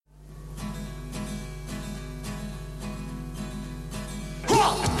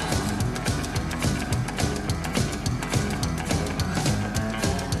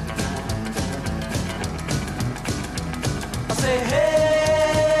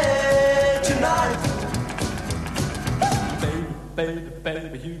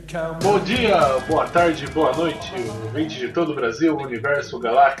Bom dia, boa tarde, boa noite, ouvinte de todo o Brasil, universo,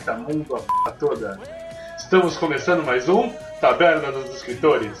 galacta, mundo, a p*** toda. Estamos começando mais um Taberna dos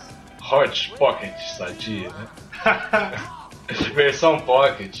Escritores. Hot Pocket sadia, né? Versão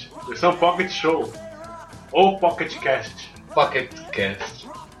Pocket. Versão Pocket Show. Ou Pocket Cast. Pocket Cast.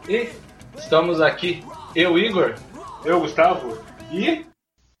 E estamos aqui, eu, Igor. Eu, Gustavo. E...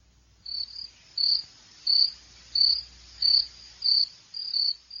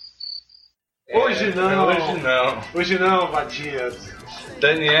 Hoje não, Matias.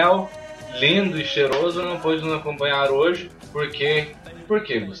 Daniel, lindo e cheiroso, não pôde nos acompanhar hoje. Por quê? Por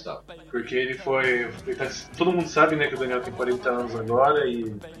quê, Gustavo? Porque todo mundo sabe, né, que o Daniel tem 40 anos agora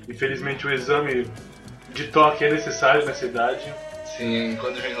e infelizmente o exame de toque é necessário nessa idade. Sim,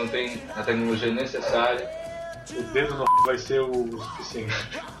 enquanto a gente não tem a tecnologia necessária, o dedo não vai ser o suficiente.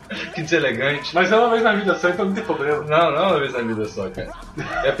 Que deselegante. Mas é uma vez na vida só, então não tem problema. Não é uma vez na vida só, cara.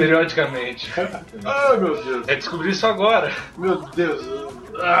 É periodicamente. Ah, meu Deus. É descobrir isso agora. Meu Deus.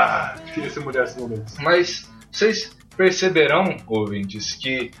 Queria ser mulher nesse momento. Mas vocês perceberão, ouvintes,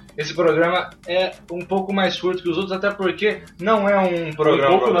 que esse programa é um pouco mais curto que os outros, até porque não é um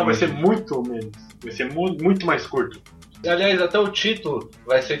programa... Um pouco não, vai ser muito menos. Vai ser muito mais curto. Aliás, até o título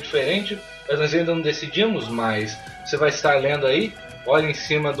vai ser diferente, mas nós ainda não decidimos, mas você vai estar lendo aí, olha em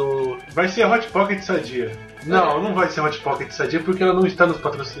cima do... Vai ser Hot Pocket Sadia. Não vai ser Hot Pocket Sadia porque ela não está nos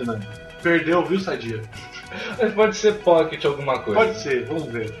patrocinando. Perdeu, viu, Sadia? Mas pode ser Pocket alguma coisa. Pode ser, vamos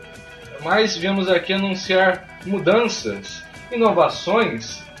ver. Mas viemos aqui anunciar mudanças,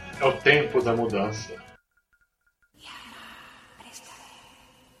 inovações. É o tempo da mudança.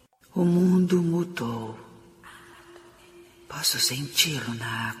 O mundo mudou. Posso senti-lo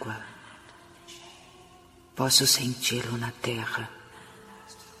na água. Posso senti-lo na terra.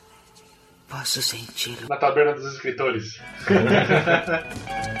 Posso senti-lo na Taberna dos Escritores.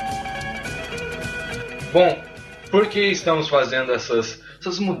 Bom, por que estamos fazendo essas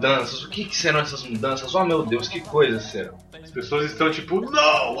mudanças? O que serão essas mudanças? Oh meu Deus, que coisas serão? As pessoas estão tipo,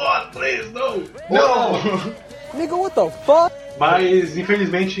 no, what, please, no. Nigga, what the fuck? Mas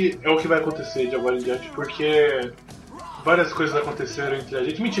infelizmente é o que vai acontecer de agora em diante, porque várias coisas aconteceram entre a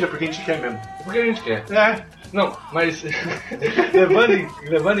gente. Mentira, porque a gente quer mesmo. Porque a gente quer. É. Não, mas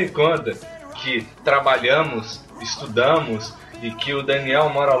levando em conta que trabalhamos, estudamos e que o Daniel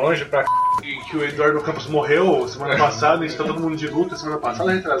mora longe pra e que o Eduardo Campos morreu semana passada e está todo mundo de luta semana passada ou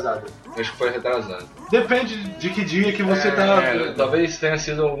retrasada? Acho que foi retrasado. Depende de que dia que você tá... Talvez tenha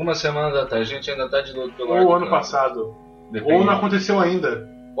sido algumas semanas atrás. A gente ainda tá de luta pelo ou ano passado. Depende. Ou não aconteceu ainda.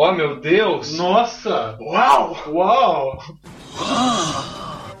 Oh meu Deus! Nossa! Uau!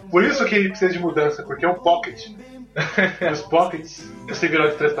 Por isso que ele precisa de mudança, porque é um pocket. Nos pockets, você virar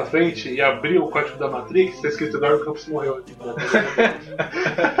de trás pra frente e abrir o código da Matrix, está escrito Eduardo Campos morreu.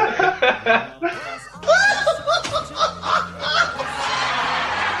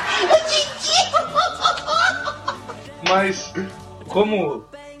 Mas, como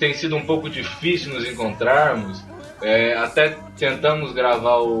tem sido um pouco difícil nos encontrarmos, até tentamos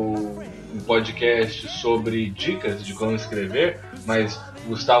gravar um podcast sobre dicas de como escrever, mas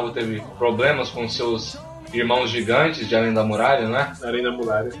Gustavo teve problemas com seus irmãos gigantes de Além da Muralha, não é? Além da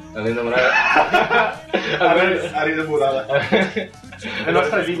Muralha. Além da Muralha. Além da Muralha. É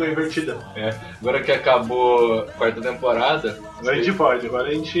nossa língua invertida. Agora que acabou a quarta temporada... Agora a gente pode, agora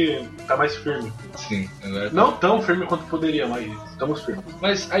a gente tá mais firme. Sim. Agora não tão firme quanto poderia, mas estamos firmes.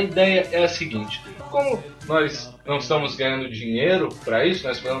 Mas a ideia é a seguinte, como nós não estamos ganhando dinheiro pra isso,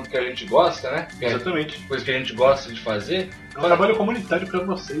 nós fazemos porque a gente gosta, né? Exatamente. Coisa que a gente gosta de fazer. É um trabalho comunitário pra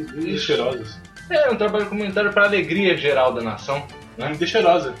vocês, bem cheirosos. É um trabalho comunitário pra alegria geral da nação. Né? Linda e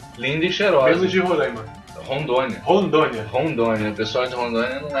cheirosa. Linda e cheirosa. Mesmo de Roraima. Rondônia. O pessoal de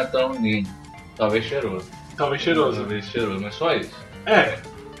Rondônia não é tão lindo. Talvez cheiroso, mas só isso.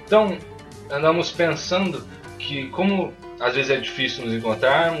 Então, andamos pensando que como às vezes é difícil nos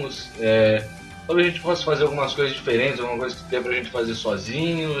encontrarmos, talvez a gente possa fazer algumas coisas diferentes, alguma coisa que dê pra gente fazer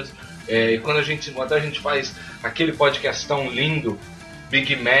sozinhos. E quando a gente se encontrar, a gente faz aquele podcast tão lindo,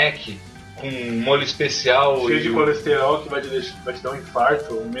 Big Mac, com molho especial. Cheio de colesterol que vai te dar um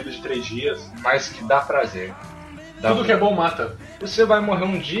infarto, um medo de 3 dias. Mas que dá prazer. Tudo que é bom mata. Você vai morrer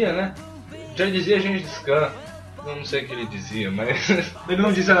um dia, né? Já dizia Gengis Khan. Eu não sei o que ele dizia, mas... Ele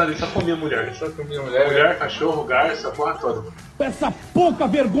não dizia nada, ele só comia mulher. Mulher, cachorro, garça, a porra toda. Essa pouca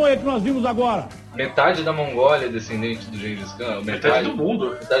vergonha que nós vimos agora. Metade da Mongólia é descendente do Gengis Khan. Metade do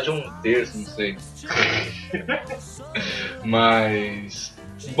mundo. Metade de 1/3, não sei. Mas...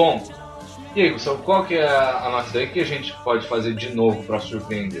 Bom, E aí, Gustavo, qual que é a nossa ideia? O que a gente pode fazer de novo pra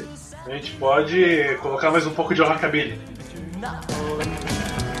surpreender? A gente pode colocar mais um pouco de rockabilly.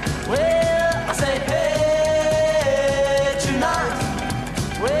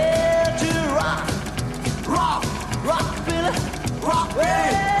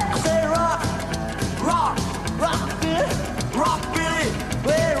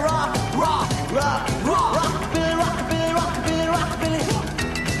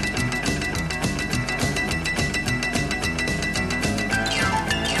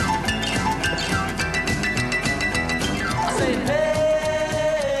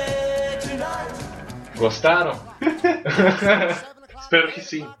 Gostaram? Espero que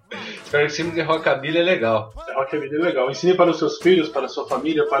sim. Espero que sim, porque rockabilly é legal. Rockabilly é legal. Ensine para os seus filhos, para a sua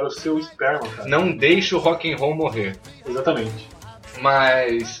família, para o seu esperma, cara. Não deixe o rock and roll morrer. Exatamente.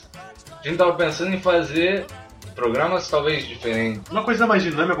 Mas a gente tava pensando em fazer programas talvez diferentes. Uma coisa mais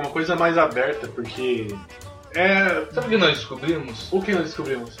dinâmica, uma coisa mais aberta, porque... Sabe o que nós descobrimos? O que nós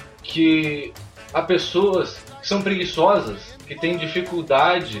descobrimos? Que há pessoas que são preguiçosas, que têm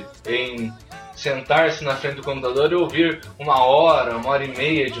dificuldade em sentar-se na frente do computador e ouvir 1 hora,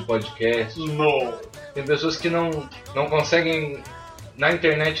 1h30 de podcast. Não. Tem pessoas que não conseguem na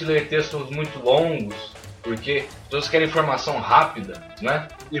internet ler textos muito longos, porque as pessoas querem informação rápida, né?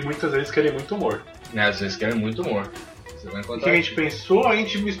 E muitas vezes querem muito humor. Às vezes querem muito humor. Você vai encontrar. O que a gente pensou? A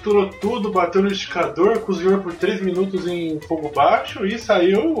gente misturou tudo, bateu no liquidificador, cozinhou por 3 minutos em fogo baixo e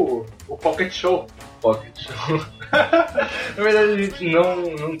saiu o Pocket Show. Pocket Show. Na verdade, a gente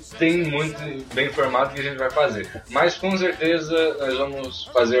não tem muito bem informado o que a gente vai fazer. Mas com certeza nós vamos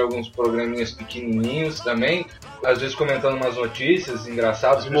fazer alguns programinhas pequenininhos também. Às vezes comentando umas notícias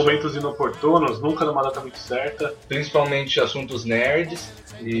engraçadas. Momentos inoportunos, nunca numa data muito certa. Principalmente assuntos nerds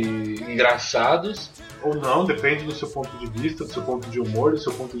e engraçados. Ou não, depende do seu ponto de vista, do seu ponto de humor, do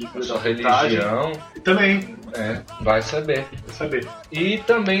seu ponto de vista da sua religião. E também. Vai saber. E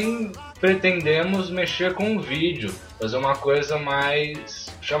também pretendemos mexer com o vídeo, fazer uma coisa mais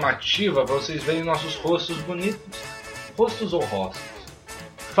chamativa para vocês verem nossos rostos bonitos. Rostos ou rostos?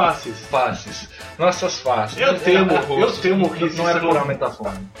 Faces. Nossas faces. Eu temo que não era plural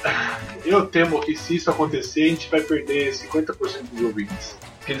metáfora. Eu temo que se isso acontecer, a gente vai perder 50% dos ouvintes.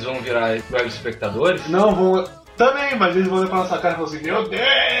 Que eles vão virar web espectadores? Não, vão... Também, mas eles vão olhar pra nossa cara e falar assim, meu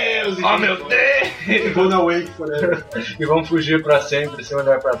Deus! Meu Deus! E vão na wake forever. E vão fugir pra sempre sem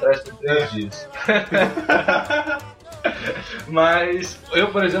olhar pra trás por 3 dias. Mas eu,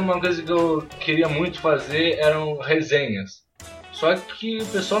 por exemplo, uma coisa que eu queria muito fazer eram resenhas. Só que o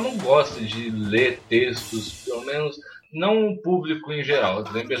pessoal não gosta de ler textos, pelo menos não o público em geral.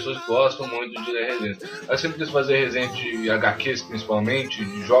 Tem pessoas que gostam muito de ler resenhas. Eu sempre quis fazer resenha de HQs, principalmente,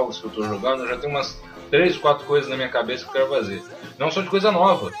 de jogos que eu tô jogando. Eu já tenho umas 3, 4 coisas na minha cabeça que eu quero fazer. Não só de coisa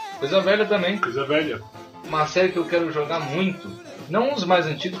nova, coisa velha também. Coisa velha. Uma série que eu quero jogar muito, não os mais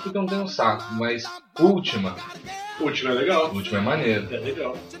antigos porque eu não tenho saco, mas Ultima. Ultima é legal. Ultima é maneiro. É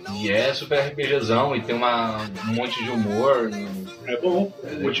legal. E é super RPGzão e tem um monte de humor. É bom.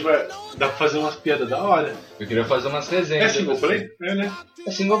 Ultima dá pra fazer umas piadas da hora. Eu queria fazer umas resenhas. É single player? É, né?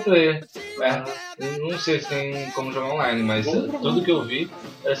 É single player. Eu não sei se tem como jogar online, mas tudo que eu vi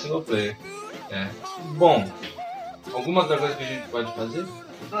é single player. Bom, alguma outra coisa que a gente pode fazer?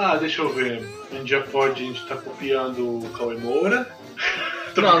 Deixa eu ver. A gente tá copiando o Cauê Moura.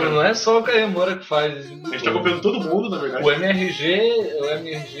 Não é só o Cauê Moura que faz. A gente tá copiando todo mundo, na verdade. O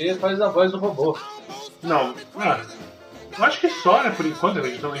MRG faz a voz do robô. Não, eu acho que só, né, por enquanto, a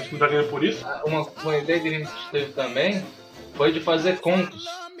gente não tá ganhando por isso. Uma ideia que a gente teve também foi de fazer contos.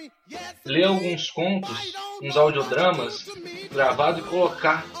 Ler alguns contos, uns audiodramas gravados e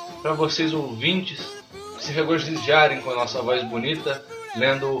colocar para vocês ouvintes se regozijarem com a nossa voz bonita,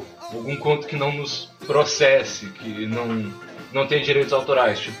 lendo algum conto que não nos processe, que não tem direitos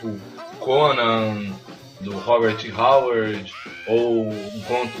autorais, tipo Conan, do Robert Howard, ou um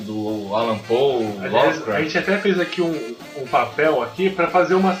conto do Alan Poe, Lovecraft. A gente até fez aqui um papel aqui para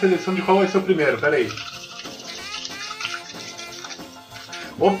fazer uma seleção de qual vai ser o primeiro, peraí.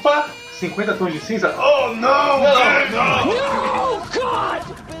 Opa! 50 tons de cinza? Oh, não! No, God!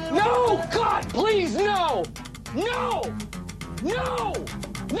 No, God, please, no! No! No!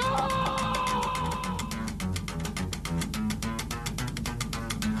 No!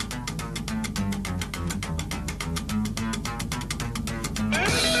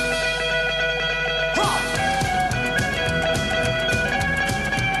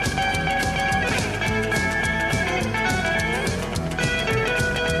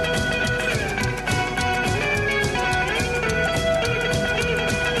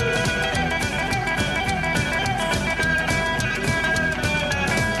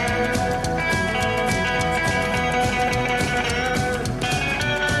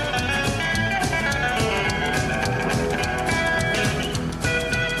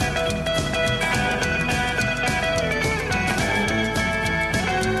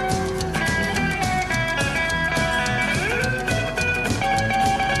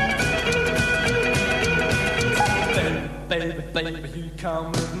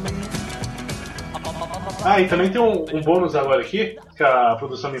 E também tem um bônus agora aqui, que a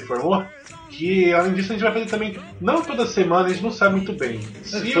produção me informou, que além disso a gente vai fazer também, não toda semana, a gente não sabe muito bem.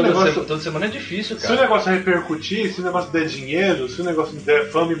 Toda semana é difícil, cara. Se o negócio repercutir, se o negócio der dinheiro, se o negócio der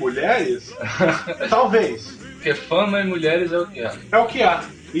fama e mulheres, talvez. Porque fama e mulheres é o que há. É o que há.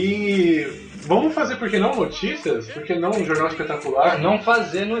 E vamos fazer, por que não, notícias? Por que não um jornal espetacular? Não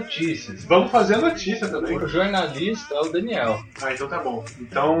fazer notícias. Vamos fazer notícia também. O jornalista é o Daniel. Então tá bom.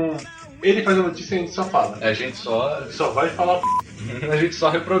 Então, ele faz a notícia e a gente só fala. A gente só vai falar. A gente só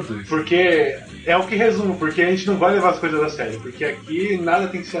reproduz. Porque é o que resumo, porque a gente não vai levar as coisas a sério. Porque aqui nada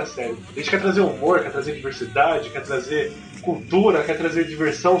tem que ser a sério. A gente quer trazer humor, quer trazer diversidade, quer trazer cultura, quer trazer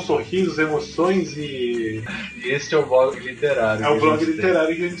diversão, sorrisos, emoções e... Esse é o blog literário. É o blog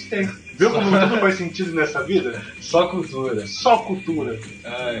literário que a gente tem. Viu como tudo faz sentido nessa vida? Só cultura. Só cultura.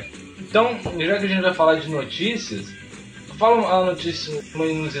 Então, já que a gente vai falar de notícias, fala uma notícia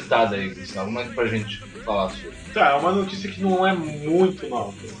inusitada aí, Gustavo. Como é que pra gente falar sobre? Tá, uma notícia que não é muito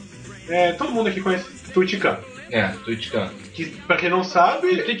nova. Todo mundo aqui conhece Twitchcam. Twitchcam. Que, pra quem não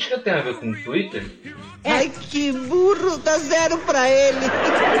sabe... Twitchcam tem a ver com Twitter? Ai, que burro, dá 0 pra ele.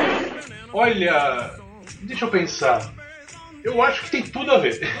 Olha, deixa eu pensar. Eu acho que tem tudo a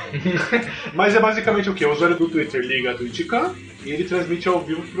ver. Mas é basicamente o quê? O usuário do Twitter liga a Twitchcam e ele transmite ao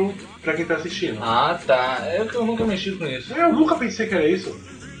vivo pra quem tá assistindo. Tá. Eu nunca mexi com isso. Eu nunca pensei que era isso.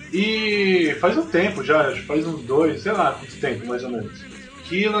 E faz um tempo já, faz uns 2, sei lá quanto tempo mais ou menos,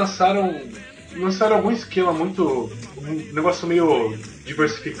 que lançaram algum esquema muito... um negócio meio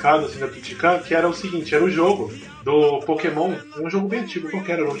diversificado assim da Twitchcam, que era o seguinte, era o jogo do Pokémon, um jogo bem antigo,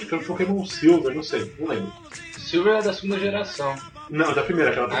 qualquer era, acho que era o Pokémon Silver, não sei, não lembro. Silver é da segunda geração. Não, da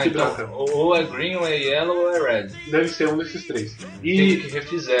primeira, aquela preta e branca. Ou é Green, ou é Yellow, ou é Red. Deve ser um desses 3. E que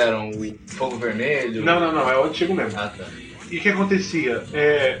refizeram o Fogo Vermelho? Não, é o antigo mesmo. Tá. E o que acontecia?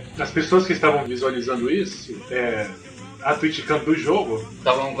 As pessoas que estavam visualizando isso, a Twitchcam do jogo...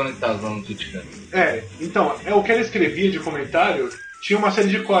 Estavam conectados lá no Twitchcam. Então, o que ela escrevia de comentário tinha uma série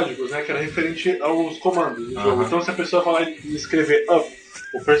de códigos, né, que era referente aos comandos do jogo. Então, se a pessoa falar e escrever up,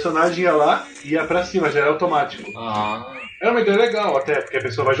 o personagem ia lá e ia pra cima, já era automático. Era uma ideia legal até, porque a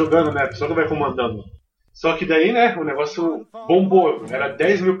pessoa vai jogando, né, a pessoa que vai comandando. Só que daí, né, o negócio bombou. Era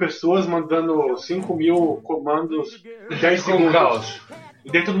 10 mil pessoas mandando 5 mil comandos em 10 segundos.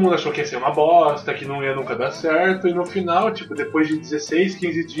 E daí todo mundo achou que ia ser uma bosta, que não ia nunca dar certo. E no final, tipo, depois de 16,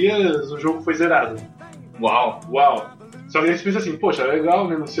 15 dias, o jogo foi zerado. Uau! Só que eles pensam assim, poxa, legal,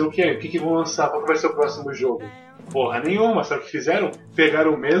 né, não sei o que vão lançar, qual que vai ser o próximo jogo? Porra nenhuma, sabe o que fizeram?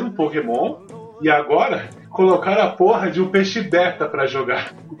 Pegaram o mesmo Pokémon e agora colocaram a porra de um peixe beta pra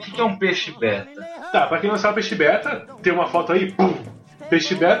jogar. O que é um peixe beta? Tá, pra quem não sabe, peixe beta, tem uma foto aí, pum!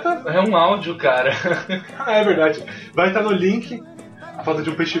 Peixe beta... É um áudio, cara. É verdade. Vai estar no link a foto de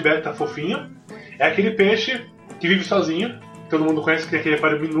um peixe beta fofinho. É aquele peixe que vive sozinho, todo mundo conhece, que tem aquele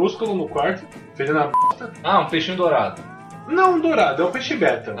aquário minúsculo no quarto, fazendo a bosta. Um peixinho dourado. Não, dourado, é um peixe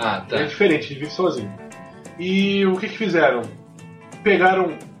beta. Tá. É diferente, ele vive sozinho. E o que fizeram?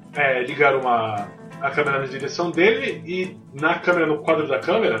 Pegaram, ligaram a câmera na direção dele e na câmera, no quadro da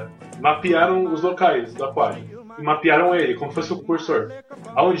câmera, mapearam os locais do aquário. E mapearam ele, como se fosse o cursor.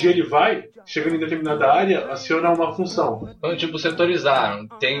 Aonde ele vai, chegando em determinada área, aciona uma função. Então, tipo, setorizaram.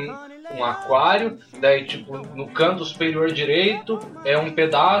 Tem um aquário, daí, tipo, no canto superior direito é um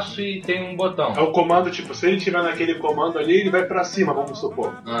pedaço e tem um botão. É o comando, tipo, se ele estiver naquele comando ali, ele vai pra cima, vamos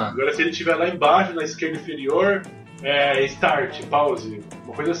supor. Agora, se ele estiver lá embaixo, na esquerda inferior, start, pause,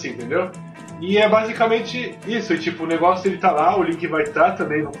 uma coisa assim, entendeu? E é basicamente isso, e, tipo, o negócio ele tá lá, o link vai estar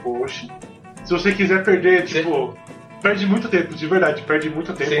também no post. Se você quiser perder, tipo, perde muito tempo, de verdade, perde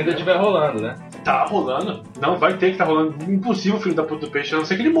muito tempo. Se ainda estiver rolando, né? Tá rolando. Não, vai ter que tá rolando. Impossível, filho da puta do peixe, a não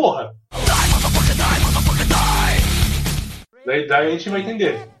ser que ele morra. Daí a gente vai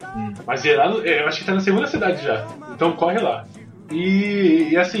entender. Mas eu acho que tá na segunda cidade já. Então corre lá.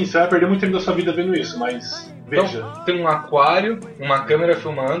 E assim, você vai perder muito tempo da sua vida vendo isso, mas veja. Então, tem um aquário, uma câmera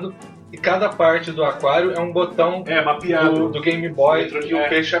filmando, e cada parte do aquário é um botão mapeado do Game Boy que o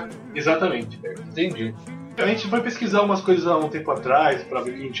peixe... Exatamente. Entendi. A gente foi pesquisar umas coisas há um tempo atrás pra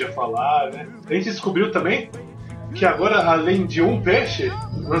ver o que a gente ia falar, né? A gente descobriu também que agora, além de um peixe,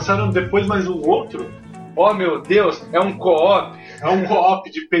 lançaram depois mais um outro. Oh meu Deus, é um co-op. É um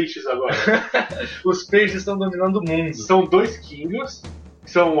co-op de peixes agora. Os peixes estão dominando o mundo. São 2 Kingios,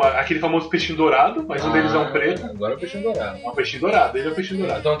 são aquele famoso peixinho dourado, mas um deles é um preto. Agora é o peixinho dourado. É um peixinho dourado, ele é o peixinho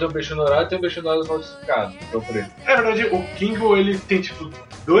dourado. Então tem o peixinho dourado e tem o peixinho dourado falsificado, que é o preto. É verdade, o Kingo ele tem tipo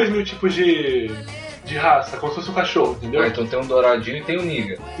 2.000 tipos de raça, como se fosse um cachorro, entendeu? Então tem um douradinho e tem o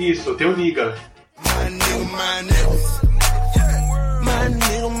Niga. Isso, tem o Niga.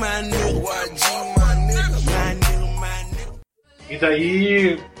 E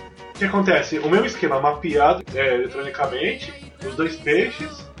daí, o que acontece? O mesmo esquema, mapeado eletronicamente, os 2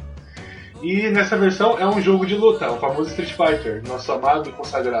 peixes. E nessa versão é um jogo de luta, o famoso Street Fighter, nosso amado e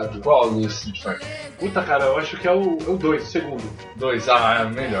consagrado. Qual do Street Fighter? Puta, cara, eu acho que é o 2, o segundo. 2,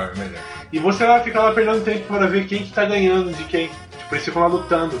 melhor. E você vai ficar lá perdendo tempo para ver quem que tá ganhando de quem. Tipo, eles ficam lá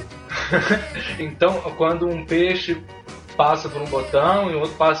lutando. Então, quando um peixe passa por um botão e o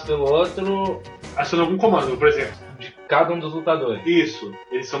outro passa pelo outro... Aciona algum comando, por exemplo. De cada um dos lutadores. Isso,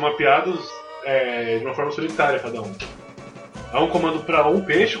 eles são mapeados de uma forma solitária, cada um. É um comando pra um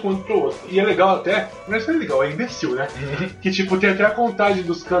peixe, um comando pro outro. E é legal até, não é só legal, é imbecil, né? Que tipo, tem até a contagem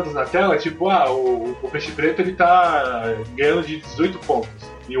dos cantos na tela, tipo, o peixe preto ele tá ganhando de 18 pontos.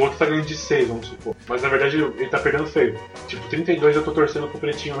 E o outro tá ganhando de 6, vamos supor. Mas na verdade ele tá perdendo feio. Tipo, 32 eu tô torcendo pro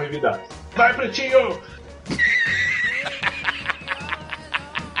pretinho revidar. Vai, pretinho!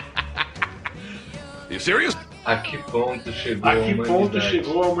 You serious? A que ponto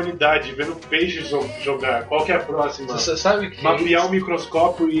chegou a humanidade? Vendo peixes jogar. Qual que é a próxima? Você sabe que mapear um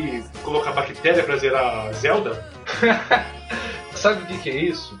microscópio e colocar bactéria pra zerar a Zelda? Sabe o que é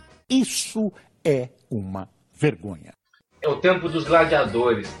isso? Isso é uma vergonha. É o tempo dos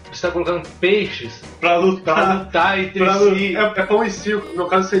gladiadores. Você está colocando peixes pra lutar entre si. É pão e circo. No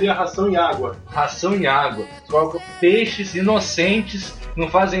caso seria ração e água. Ração e água. Você coloca peixes inocentes, não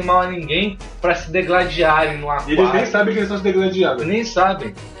fazem mal a ninguém, pra se degladiarem no aquário. E eles nem sabem que eles estão se degladiando. Nem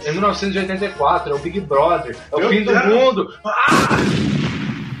sabem. É 1984, é o Big Brother, é o fim do mundo.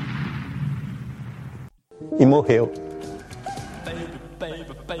 E morreu.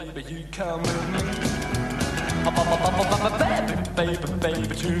 Baby,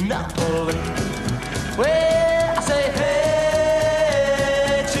 tonight. Well, I say,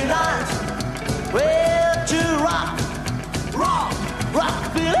 hey, tonight. Well, to rock,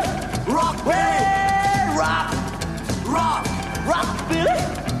 Billy, rock, well, rock, Billy,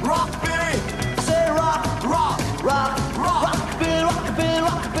 I say, rock, Billy,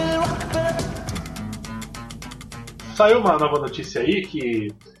 rock, Billy. Saiu uma nova notícia aí que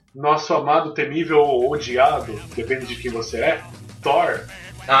nosso amado, temível ou odiado, depende de quem você é, Thor.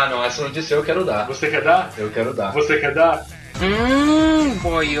 Ah, não, essa notícia eu quero dar. Você quer dar? Eu quero dar. Você quer dar?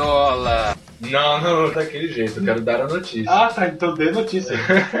 Boiola. Não, daquele jeito, eu quero dar a notícia. Ah, tá, então dê notícia.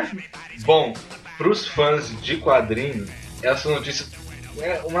 Bom, pros fãs de quadrinhos, essa notícia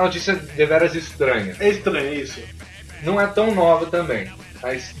é uma notícia deveras estranha. É estranho, isso. Não é tão nova também,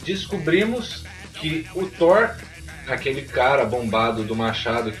 mas descobrimos que o Thor, aquele cara bombado do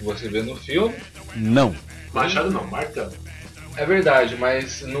machado que você vê no filme... Não. Machado não, martelo. É verdade,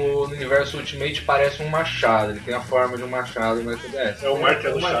 mas no universo Ultimate parece um machado. Ele tem a forma de um machado, mas tudo é. É o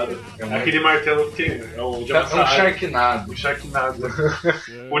martelo chado. Aquele martelo que é o de amassar. É um Sharknado. O Sharknado.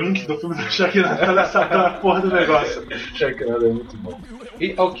 O link do filme do Sharknado tá nessa porra do negócio. Sharknado é muito bom.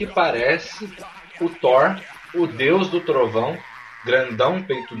 E ao que parece, o Thor, o deus do trovão, grandão,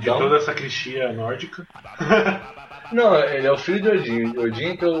 peitudão... De toda essa clichê nórdica. Não, ele é o filho de Odin.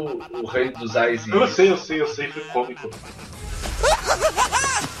 Odin que é o rei dos Aizinhos. Eu sei, foi cômico.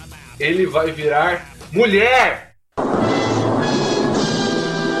 Ele vai virar mulher!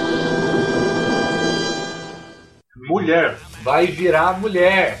 Mulher? Vai virar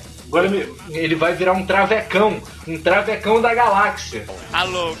mulher! Agora ele vai virar um travecão da galáxia. A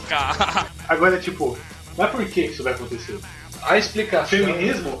louca! Agora, tipo, mas por que isso vai acontecer? A explicação...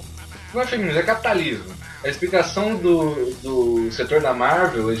 Feminismo? Não é feminismo, é capitalismo. A explicação do setor da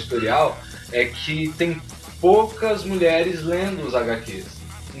Marvel, editorial, é que tem poucas mulheres lendo os HQs.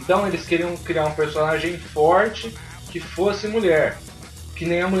 Então eles queriam criar um personagem forte que fosse mulher, que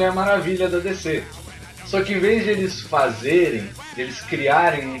nem a Mulher Maravilha da DC. Só que em vez de eles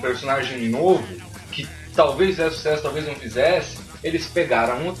criarem um personagem novo, que talvez fizesse sucesso, talvez não fizesse, eles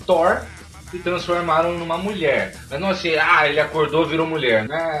pegaram o Thor e transformaram numa mulher. Mas não assim, ele acordou e virou mulher.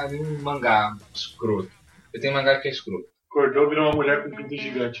 Não é um mangá escroto. Porque tem mangá que é escroto. Acordou e virou uma mulher com pinto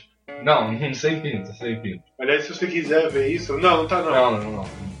gigante. Não, sem pinto. Aliás, se você quiser ver isso... Não tá não. Não.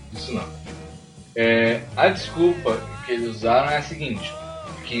 Isso não. A desculpa que eles usaram é a seguinte,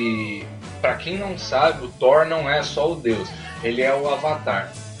 que pra quem não sabe, o Thor não é só o deus, ele é o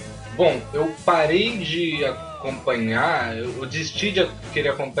Avatar. Bom, eu parei de acompanhar, eu desisti de querer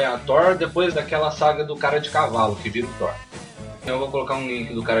acompanhar Thor depois daquela saga do cara de cavalo que vira o Thor. Eu vou colocar um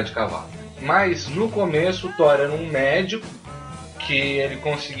link do cara de cavalo. Mas no começo o Thor era um médico que ele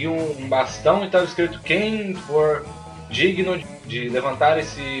conseguiu um bastão e estava escrito: quem for digno de levantar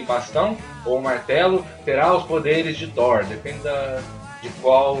esse bastão ou martelo terá os poderes de Thor, depende de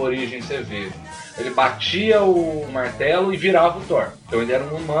qual origem você vê. Ele batia o martelo e virava o Thor. Então ele era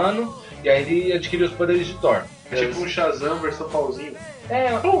um humano e aí ele adquiriu os poderes de Thor. Tipo um Shazam versão pauzinho.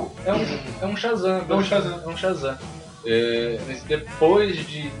 É um Shazam. É um Shazam. Mas depois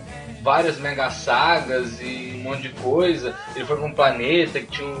de várias mega sagas e um monte de coisa, ele foi pra um planeta que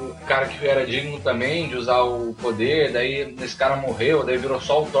tinha um cara que era digno também de usar o poder, daí esse cara morreu, daí virou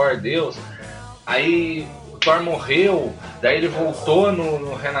só o Thor Deus. Aí o Thor morreu, daí ele voltou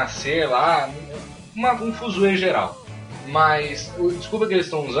no Renascer lá, um fuzuê geral. Mas o desculpa que eles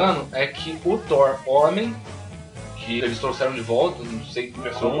estão usando é que o Thor homem, que eles trouxeram de volta, não sei como.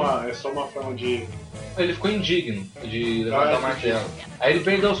 É só uma forma de... Ele ficou indigno de levantar o martelo. Aí ele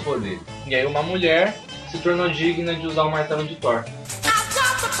perdeu os poderes. E aí uma mulher se tornou digna de usar o martelo de Thor.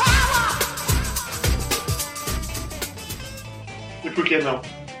 E por que não?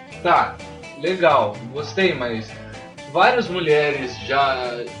 Tá, legal, gostei, mas várias mulheres já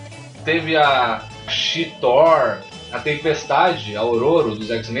teve a She-Thor, a Tempestade, a Aurora dos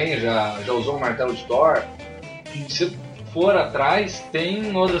X-Men já usou o martelo de Thor. E se for atrás,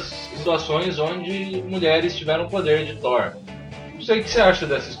 tem outras situações onde mulheres tiveram o poder de Thor. Não sei o que você acha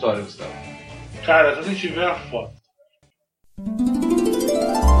dessa história, Gustavo. Cara, só se a gente ver a foto.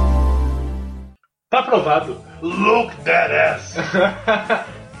 Tá aprovado. Look that ass.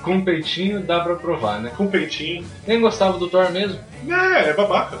 Com peitinho dá pra provar, né? Com peitinho. Nem gostava do Thor mesmo. É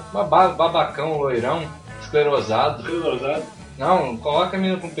babaca. Babacão, loirão, esclerosado. Não, coloca a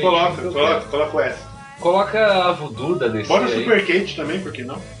mina com peitinho. Coloca o S. Coloca a voodoo da DC. Bora o Super Kate também, por que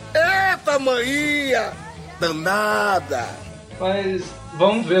não? Eita, maninha! Danada! Mas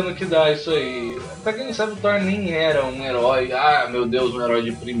vamos ver no que dá isso aí. Pra quem não sabe, o Thor nem era um herói. Ah, meu Deus, um herói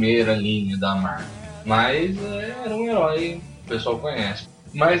de primeira linha da Marvel. Mas era um herói, o pessoal conhece.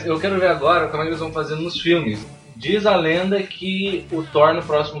 Mas eu quero ver agora como é que eles vão fazer nos filmes. Diz a lenda que o Thor no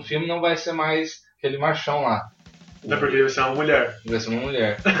próximo filme não vai ser mais aquele machão lá. Não é porque ele vai ser uma mulher. Vai ser uma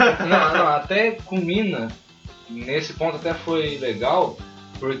mulher. não, até culmina, nesse ponto até foi legal,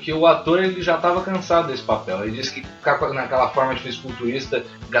 porque o ator ele já estava cansado desse papel. Ele disse que ficar naquela forma de fisiculturista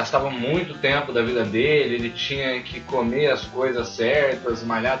gastava muito tempo da vida dele, ele tinha que comer as coisas certas,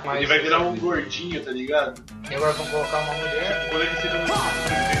 malhar mais. Ele vai virar um gordinho, tá ligado? E agora vão colocar uma mulher. Quando ele seja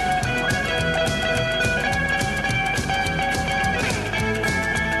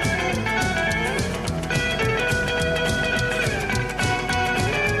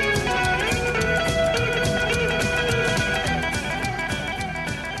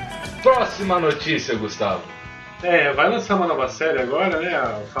Próxima notícia, Gustavo. Vai lançar uma nova série agora, né?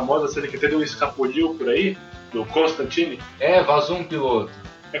 A famosa série que até deu um escapuliu por aí, do Constantine. Vazou um piloto.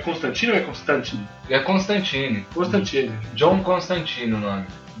 É Constantine ou é Constantine? É Constantine. Constantine. John Constantine o nome.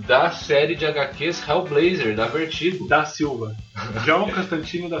 Da série de HQs Hellblazer, da Vertigo. Da Silva. John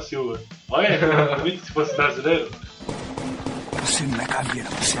Constantino da Silva. Olha, que bonito se fosse brasileiro. Você não é caveira,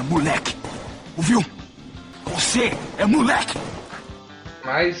 você é moleque. Ouviu? Você é moleque.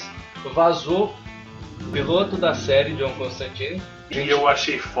 Mas vazou o piloto da série John Constantine. E eu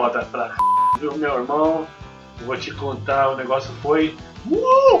achei foda pra viu, meu irmão? Vou te contar, o negócio foi...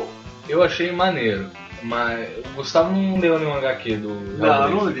 Eu achei maneiro, mas o Gustavo não leu nenhum HQ do Hellblazer.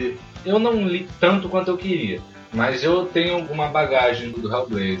 Não li. Eu não li tanto quanto eu queria, mas eu tenho alguma bagagem do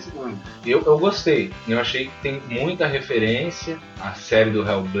Hellblazer. Eu gostei, eu achei que tem muita referência à série do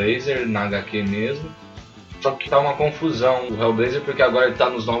Hellblazer, na HQ mesmo. Só que tá uma confusão o Hellblazer, porque agora ele tá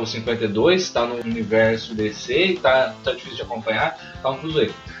nos Novos 52, tá no universo DC e tá difícil de acompanhar, tá um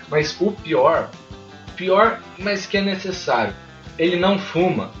fuzuê. Mas o pior, mas que é necessário, ele não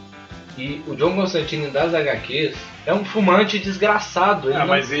fuma. E o John Constantine das HQs é um fumante desgraçado,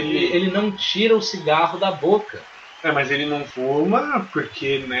 ele não tira o cigarro da boca. Mas ele não fuma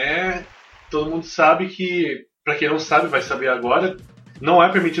porque, né, todo mundo sabe que, pra quem não sabe, vai saber agora, não é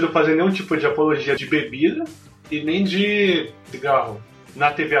permitido fazer nenhum tipo de apologia de bebida e nem de cigarro na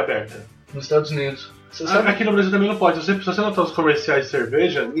TV aberta. Nos Estados Unidos. Você sabe? Aqui no Brasil também não pode. Se você notar os comerciais de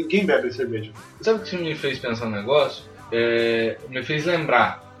cerveja, ninguém bebe cerveja. Sabe o que me fez pensar no negócio? Me fez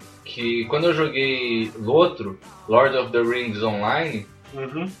lembrar que quando eu joguei Lotro, Lord of the Rings Online,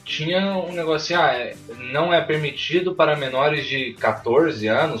 tinha um negócio assim, não é permitido para menores de 14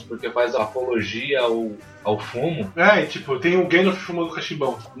 anos, porque faz apologia ao fumo. Tipo, tem um Gandalf fumando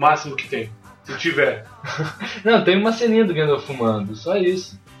cachimbão, o máximo que tem, se tiver. Não, tem uma ceninha do Gandalf fumando, só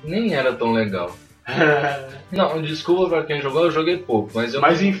isso. Nem era tão legal. Não, desculpa pra quem jogou, eu joguei pouco,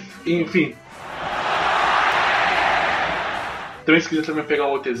 mas enfim. Então, se quiser também pegar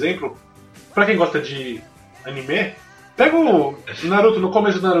um outro exemplo, pra quem gosta de anime, pega o Naruto, no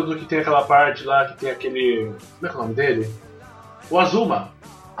começo do Naruto, que tem aquela parte lá, que tem aquele... Como é que é o nome dele? O Azuma.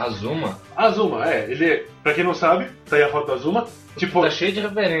 Azuma, ele, pra quem não sabe, tá aí a foto do Azuma. Tipo, tá cheio de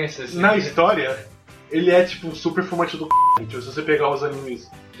referências. Na história, ele é tipo super fumante do tipo, se você pegar os animes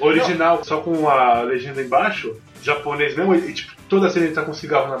original, só com a legenda embaixo, japonês mesmo, e tipo, toda a cena ele tá com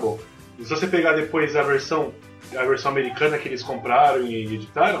cigarro na boca. E se você pegar depois a versão americana que eles compraram e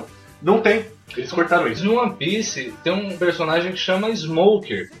editaram, não tem. Eles cortaram isso. No One Piece tem um personagem que chama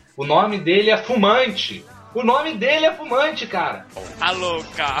Smoker. O nome dele é Fumante. O nome dele é Fumante, cara. A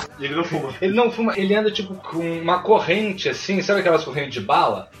louca. Ele não fuma. Ele não fuma. Ele anda tipo com uma corrente assim, sabe aquelas correntes de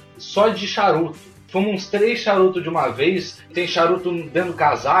bala? Só de charuto. Fuma uns 3 charutos de uma vez. Tem charuto dentro do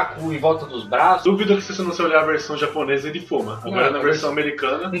casaco, em volta dos braços. Duvido que se você não olhar a versão japonesa ele fuma. Agora na versão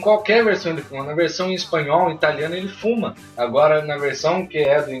americana... Em qualquer versão ele fuma. Na versão em espanhol, em italiano ele fuma. Agora na versão que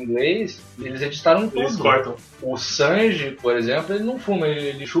é do inglês, eles editaram tudo. Eles cortam. O Sanji, por exemplo, ele não fuma.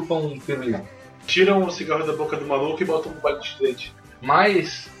 Ele chupa um pirulito. Tiram o cigarro da boca do maluco e botam um palito de dente.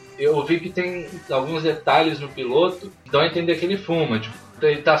 Mas eu vi que tem alguns detalhes no piloto que dão a entender que ele fuma. Tipo,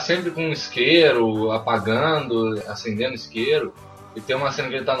 ele tá sempre com um isqueiro, apagando, acendendo isqueiro. E tem uma cena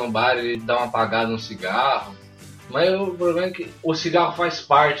que ele tá no bar e ele dá uma apagada no cigarro. Mas o problema é que o cigarro faz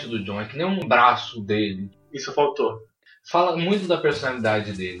parte do John, é que nem um braço dele. Isso faltou. Fala muito da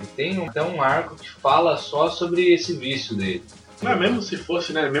personalidade dele. Tem até um arco que fala só sobre esse vício dele. Mas mesmo se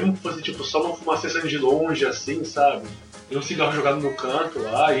fosse, né? Mesmo que fosse tipo só uma fumaça saindo de longe, assim, sabe? E um cigarro jogado no canto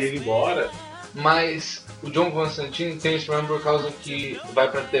lá e ir embora. Mas o John Constantine tem esse problema por causa que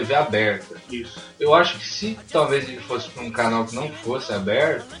vai pra TV aberta. Isso. Eu acho que se talvez ele fosse pra um canal que não fosse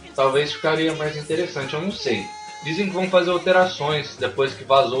aberto, talvez ficaria mais interessante, eu não sei. Dizem que vão fazer alterações depois que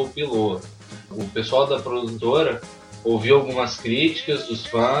vazou o piloto. O pessoal da produtora ouviu algumas críticas dos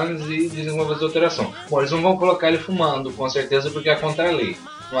fãs e dizem que vão fazer alteração. Bom, eles não vão colocar ele fumando, com certeza, porque é contra a lei.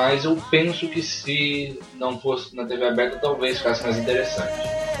 Mas eu penso que se não fosse na TV aberta, talvez ficasse mais interessante.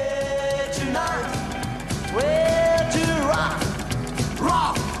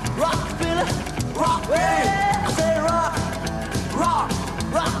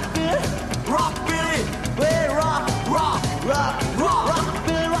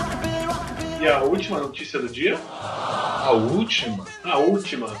 E a última notícia do dia? A última? A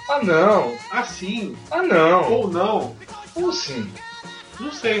última? Ah, não. Ah, sim. Ah, não. Ou não. Ou sim.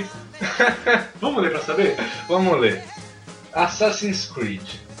 Não sei. Vamos ler pra saber? Vamos ler. Assassin's Creed.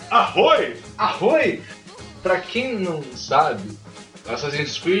 Arroi! Arroi! Pra quem não sabe,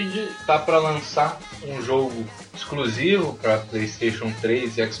 Assassin's Creed tá pra lançar um jogo exclusivo para PlayStation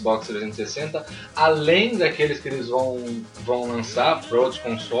 3 e Xbox 360, além daqueles que eles vão lançar para outros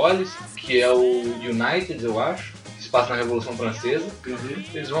consoles, que é o United, eu acho, que se passa na Revolução Francesa. Uhum.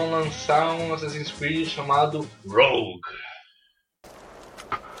 Eles vão lançar um Assassin's Creed chamado Rogue.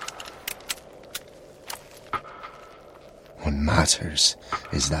 What matters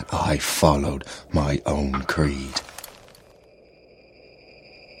is that I followed my own creed.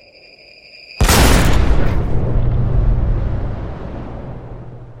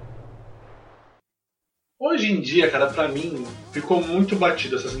 Hoje em dia, cara, pra mim, ficou muito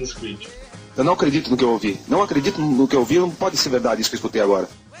batido Assassin's Creed. Eu não acredito no que eu ouvi. Não acredito no que eu ouvi, não pode ser verdade isso que eu escutei agora.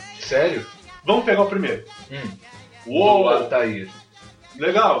 Sério? Vamos pegar o primeiro. Uou, Altair.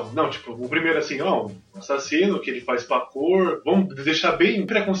 Legal. Não, tipo, o primeiro assim, ó, um assassino que ele faz parkour. Vamos deixar bem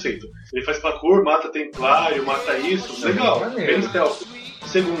preconceito. Ele faz parkour, mata templário, mata isso. Legal, bem stealth.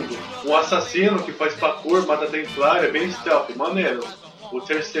 Segundo, um assassino que faz parkour, mata templário, é bem stealth, maneiro. O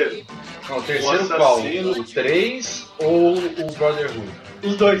terceiro. Não, o terceiro qual? O 3 ou o Brotherhood?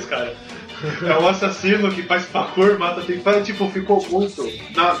 Os dois, cara. É um assassino que faz parkour, mata templário, tipo, ficou muito...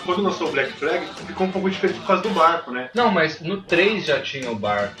 Quando lançou o Black Flag, ficou um pouco diferente por causa do barco, né? Não, mas no 3 já tinha o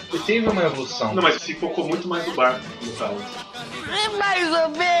barco. E teve uma evolução. Não, mas se focou muito mais no barco, no caso. Mais ou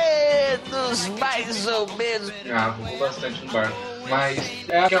menos, mais ou menos. Ah, focou bastante no barco. Mas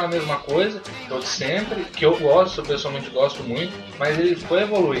é aquela mesma coisa, todo sempre, que eu gosto, pessoalmente gosto muito, mas ele foi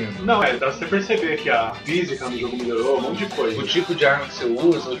evoluindo. Não, dá pra você perceber que a física no jogo melhorou, um monte de coisa. O tipo de arma que você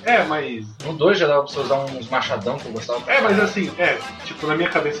usa. Mas... No 2 já dava pra você usar uns machadão que eu gostava. Mas assim, tipo, na minha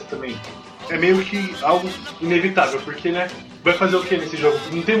cabeça também, é meio que algo inevitável, porque, né, vai fazer o que nesse jogo?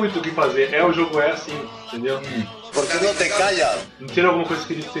 Não tem muito o que fazer, o jogo é assim, entendeu? Porque não te calha. Não tem alguma coisa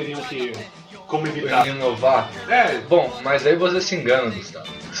que eles teriam que... Como evitar? Inovar? Bom, mas aí você se engana, Gustavo.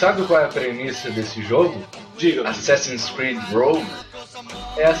 Sabe qual é a premissa desse jogo? Diga. Assassin's Creed Rogue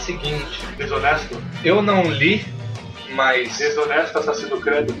é a seguinte. Desonesto? Eu não li, mas... Desonesto, assassino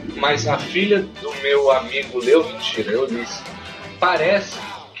credo. Mas a filha do meu amigo leu, mentira, eu li. Parece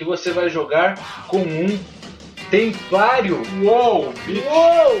que você vai jogar com um templário. Uou!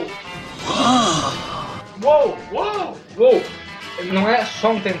 Uou! Não é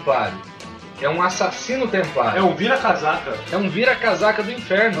só um templário. É um assassino templário. É um vira-casaca. É um vira-casaca do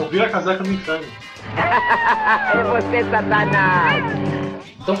inferno. É um vira-casaca do inferno. É você, Satanás.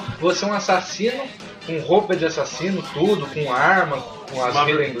 Então, você é um assassino com roupa de assassino, tudo, com arma, com as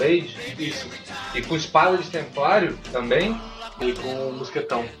Hidden Blade. Isso. E com espada de templário também. E com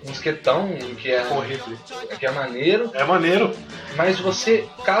mosquetão. Mosquetão, que é com rifle. Que é maneiro. É maneiro. Mas você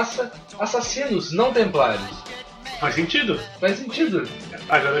caça assassinos, não templários. Faz sentido. Faz sentido.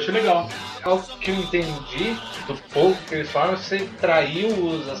 Agora eu achei legal. Ao que eu entendi do pouco que eles falam, você traiu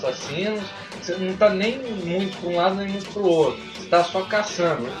os assassinos, você não tá nem muito pra um lado nem muito pro outro. Você tá só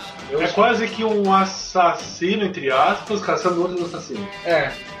caçando. Quase que um assassino, entre aspas, caçando outros assassinos.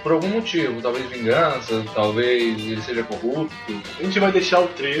 Por algum motivo. Talvez vingança, talvez ele seja corrupto. A gente vai deixar o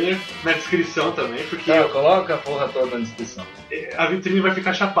trailer na descrição também, porque... coloca a porra toda na descrição. A vitrine vai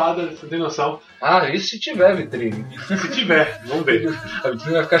ficar chapada, você tem noção? Isso se tiver vitrine. Se tiver, vamos ver. A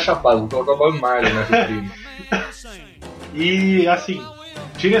vitrine vai ficar chapada, vou colocar uma imagem na vitrine. E assim,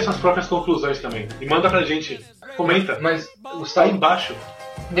 tirem as suas próprias conclusões também. E manda pra gente. Comenta. Mas está aí embaixo.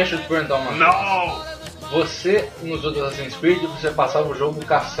 Deixa eu te perguntar uma coisa. Não! Você, nos outros Assassin's Creed, você passava o jogo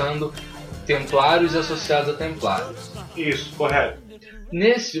caçando templários e associados a templários. Isso, correto.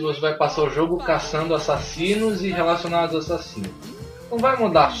 Nesse, você vai passar o jogo caçando assassinos e relacionados a assassinos. Não vai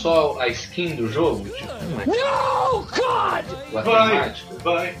mudar só a skin do jogo? Tipo, No, God!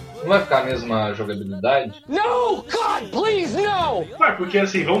 Vai. Não vai ficar a mesma jogabilidade? No, God, please, no! Vai, porque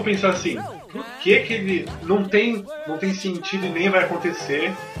assim, vamos pensar assim. Por que ele não tem sentido e nem vai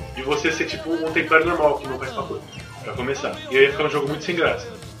acontecer de você ser tipo um templário normal que não faz favor, pra começar. E aí fica um jogo muito sem graça.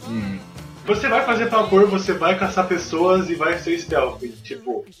 Você vai fazer favor, você vai caçar pessoas e vai ser stealth.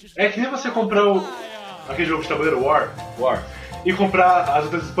 Tipo, é que nem você comprar aquele jogo de tabuleiro War. E comprar as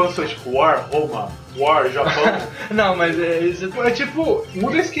outras expansões, tipo War Roma, War Japão. Não, mas é tipo,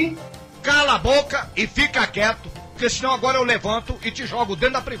 muda a skin. Cala a boca e fica quieto, porque senão agora eu levanto e te jogo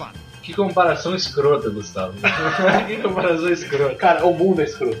dentro da privada. Que comparação escrota, Gustavo. Que comparação escrota. Cara, o mundo é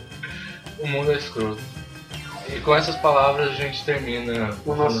escroto. O mundo é escroto. E com essas palavras a gente termina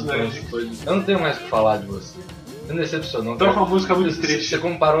o nosso nerd. Eu não tenho mais o que falar de você. Você me decepcionou. Então é uma música muito triste. Você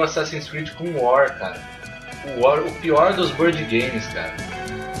comparou Assassin's Creed com War, cara. O War, o pior dos board games, cara.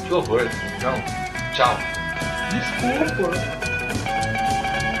 Que horror. Não. Tchau. Desculpa.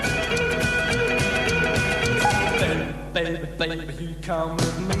 Baby, you come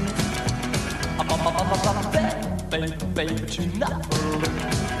with me. Baby, tonight.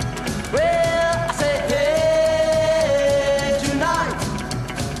 Well, I say, hey, tonight.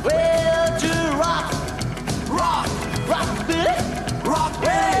 Well, to rock, Billy. Rock,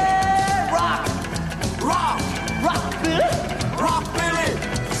 Billy.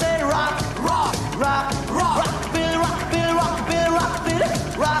 Say rock, Billy, Billy, Billy. Rock, Billy, Billy, Billy.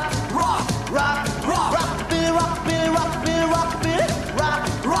 Rock, Billy.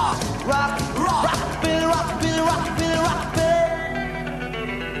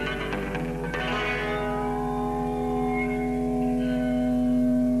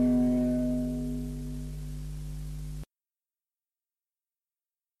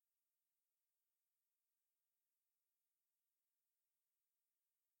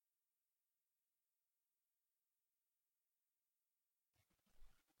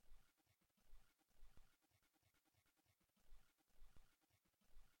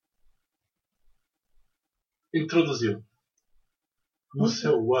 Introduziu. No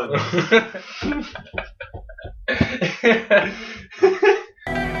seu ano.